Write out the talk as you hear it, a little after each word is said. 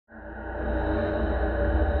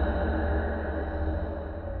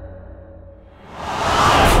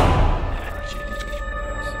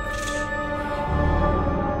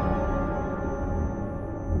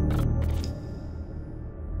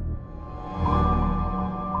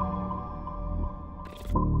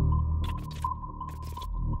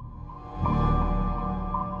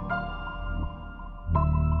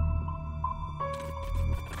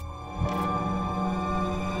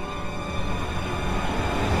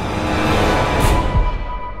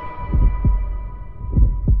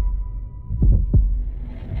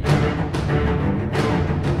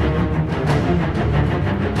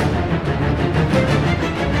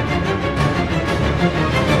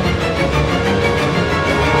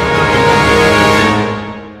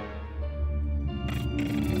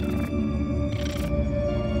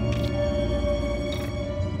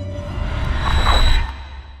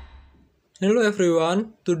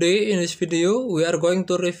everyone, today in this video we are going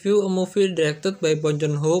to review a movie directed by Bong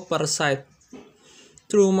Joon-ho, Parasite.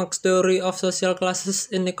 Through Marx's theory of social classes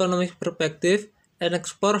in economic perspective and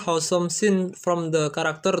explore how some scenes from the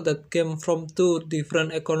character that came from two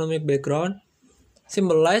different economic backgrounds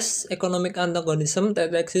symbolize economic antagonism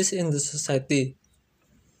that exists in the society.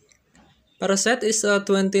 Parasite is a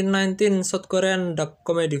 2019 South Korean dark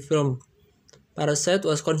comedy film. Parasite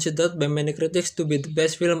was considered by many critics to be the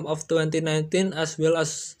best film of 2019 as well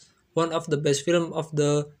as one of the best films of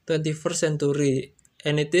the 21st century,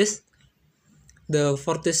 and it is the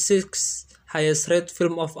 46th highest rated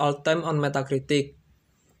film of all time on Metacritic.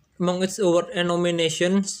 Among its awards and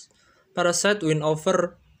nominations, Parasite won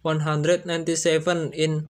over 197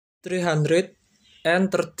 in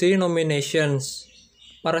 330 nominations.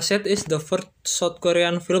 Parasite is the first South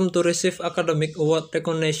Korean film to receive academic award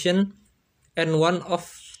recognition and one of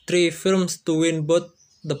three films to win both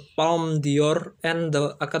the Palme d'Or and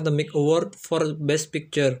the Academy Award for Best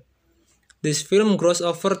Picture. This film grossed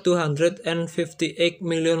over 258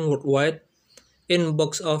 million worldwide in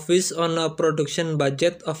box office on a production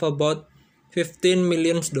budget of about $15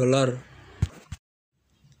 million.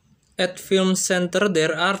 At film center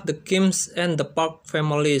there are the Kims and the Park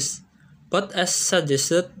families, but as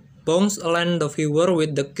suggested, Bong's align the viewer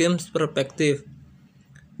with the Kim's perspective.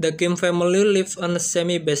 The Kim family live on a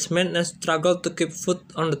semi-basement and struggle to keep food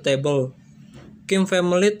on the table. Kim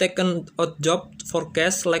family take an odd job for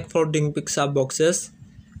cash like folding pizza boxes,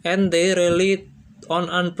 and they rely on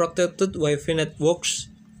unprotected Wi-Fi networks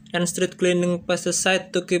and street cleaning pesticide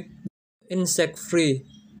to keep insect-free.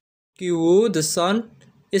 Ki-woo, the son,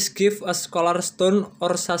 is given a scholar stone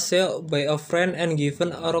or sachet by a friend and given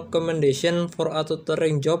a recommendation for a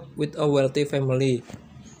tutoring job with a wealthy family.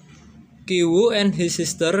 Ki-woo and his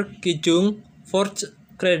sister Ki-jung forge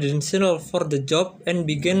credentials for the job and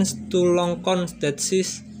begins to long con that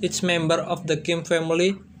sees each member of the Kim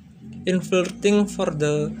family infiltrating for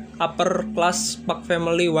the upper class Park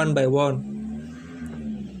family one by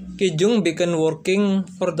one. Ki-jung began working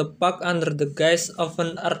for the Park under the guise of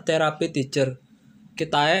an art therapy teacher.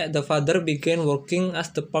 Ki-tae, the father, began working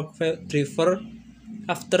as the Park driver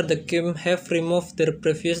after the Kim have removed their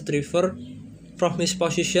previous driver from his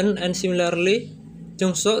position, and similarly,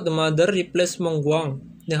 Jung-so, the mother, replaced Mong-gwang,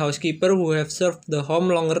 the housekeeper who have served the home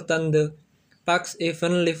longer than the Parks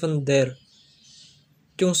even lived there.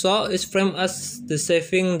 Jung-so is framed as the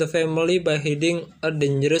saving the family by hiding a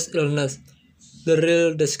dangerous illness. The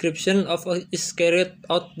real description of it is carried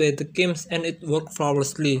out by the Kims and it worked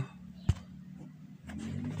flawlessly.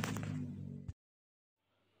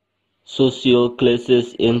 Social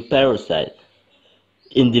classes in Parasite.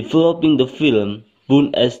 In developing the film,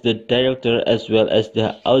 Boon as the director as well as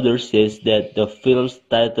the author says that the film's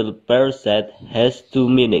title Parasite has two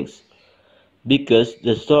meanings. Because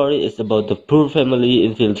the story is about the poor family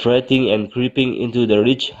infiltrating and creeping into the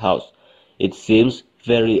rich house, it seems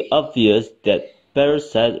very obvious that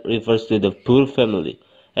Parasite refers to the poor family,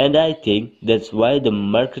 and I think that's why the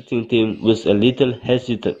marketing team was a little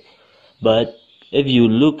hesitant. But if you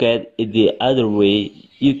look at it the other way,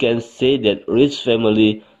 you can say that rich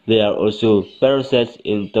family, they are also parasites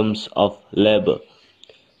in terms of labor.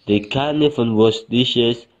 They can't even wash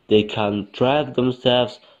dishes, they can't drive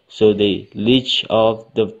themselves, so they leech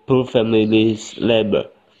off the poor family's labor.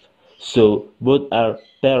 So both are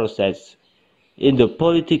parasites. In the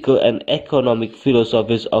political and economic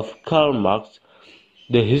philosophies of Karl Marx,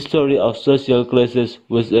 the history of social classes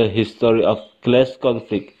was a history of class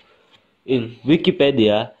conflict. In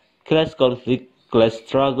Wikipedia, class conflict, class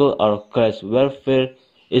struggle, or class warfare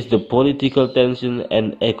is the political tension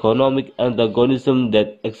and economic antagonism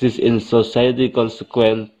that exists in society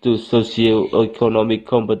consequent to socio-economic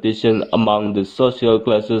competition among the social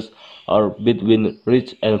classes or between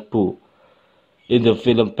rich and poor. In the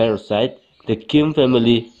film Parasite, the Kim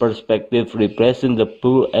family perspective represents the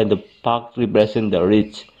poor and the Park represents the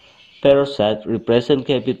rich. Parasite represents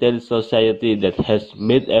capitalist society that has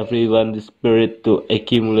made everyone desperate to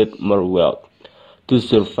accumulate more wealth, to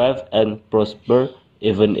survive and prosper,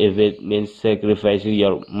 even if it means sacrificing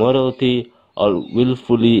your morality or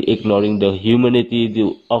willfully ignoring the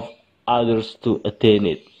humanity of others to attain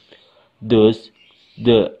it. Thus,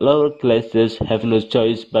 the lower classes have no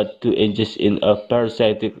choice but to engage in a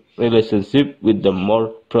parasitic relationship with the more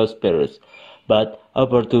prosperous, but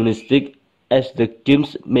opportunistic as the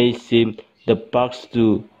Kims may seem, the Parks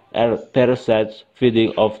too are parasites feeding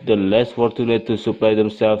off the less fortunate to supply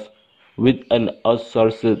themselves with an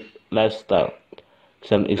outsourced lifestyle.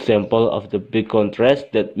 Some example of the big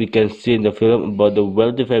contrast that we can see in the film about the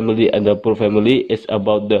wealthy family and the poor family is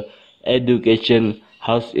about the education,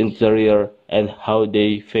 house interior, and how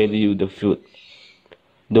they value the food.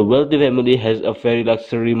 The wealthy family has a very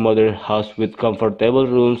luxury modern house with comfortable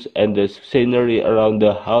rooms, and the scenery around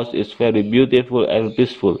the house is very beautiful and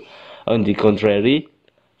peaceful. On the contrary,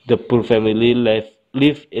 the poor family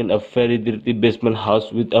live in a very dirty basement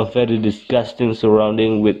house with a very disgusting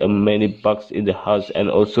surrounding with many bugs in the house, and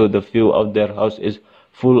also the view of their house is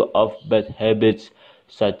full of bad habits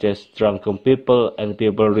such as drunken people and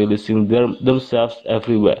people releasing themselves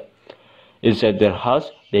everywhere. Inside their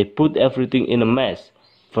house, they put everything in a mess.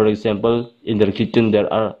 For example, in their kitchen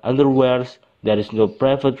there are underwears, there is no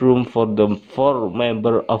private room for the four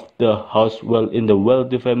members of the house, while in the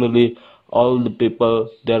wealthy family, all the people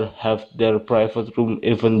there have their private room,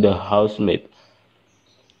 even the housemaid.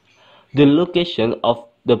 The location of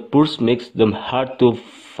the poor makes them hard to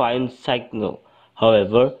find signal.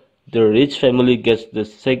 However, the rich family gets the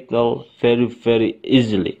signal very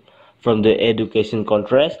easily. From the education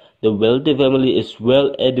contrast, the wealthy family is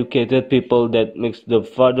well educated people that makes the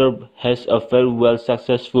father has a very well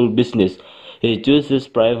successful business. He chooses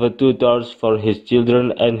private tutors for his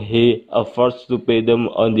children and he affords to pay them.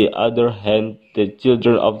 On the other hand, the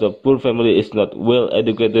children of the poor family is not well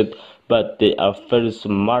educated, but they are very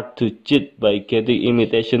smart to cheat by getting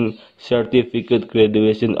imitation certificate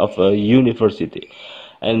graduation of a university.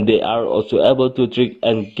 And they are also able to trick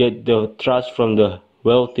and get the trust from the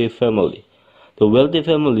wealthy family. The wealthy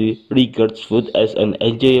family regards food as an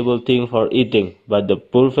enjoyable thing for eating, but the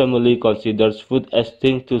poor family considers food as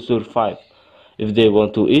thing to survive. If they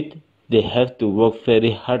want to eat, they have to work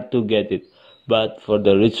very hard to get it. But for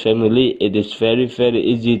the rich family, it is very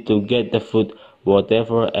easy to get the food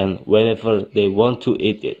whatever and whenever they want to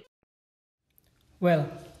eat it. Well,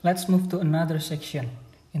 let's move to another section.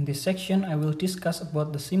 In this section, I will discuss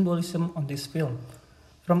about the symbolism of this film.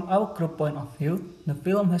 From our group point of view, the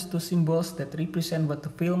film has two symbols that represent what the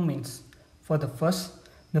film means. For the first,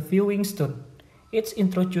 the viewing stone. It's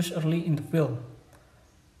introduced early in the film.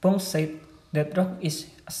 Boon said that rock is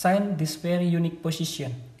assigned this very unique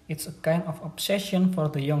position. It's a kind of obsession for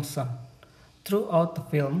the young son. Throughout the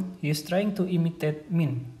film, he is trying to imitate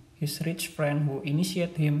Min, his rich friend who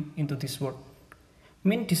initiated him into this world.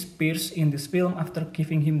 Min disappears in this film after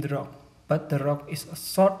giving him the rock, but the rock is a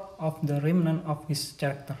sort of the remnant of his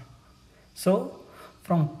character. So,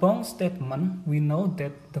 from Boon's statement, we know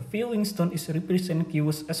that the viewing stone is represent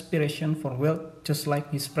Kiwoo's aspiration for wealth just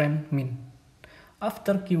like his friend Min.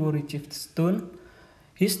 After Kiwoo reaches the stone,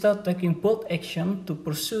 he starts taking bold action to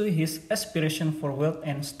pursue his aspiration for wealth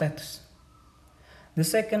and status. The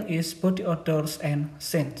second is body odors and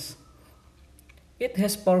scents. It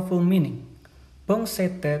has powerful meaning. Boon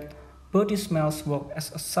said that body smells work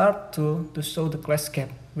as a sharp tool to show the class gap,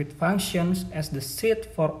 which functions as the seed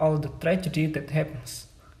for all the tragedy that happens.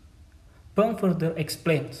 Boon further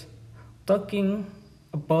explains, talking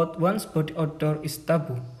about one's body odor is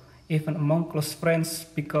taboo, even among close friends,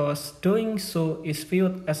 because doing so is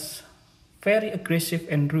viewed as very aggressive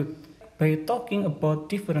and rude. By talking about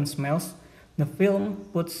different smells, the film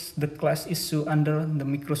puts the class issue under the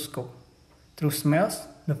microscope. Through smells,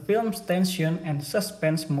 the film's tension and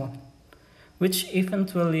suspense mount, which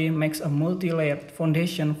eventually makes a multi-layered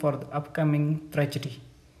foundation for the upcoming tragedy.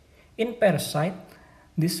 In Parasite,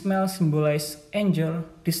 these smells symbolize anger,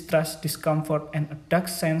 distrust, discomfort, and a dark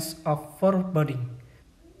sense of foreboding.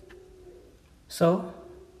 So,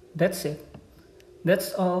 that's it.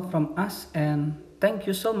 That's all from us, and thank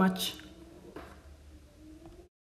you so much.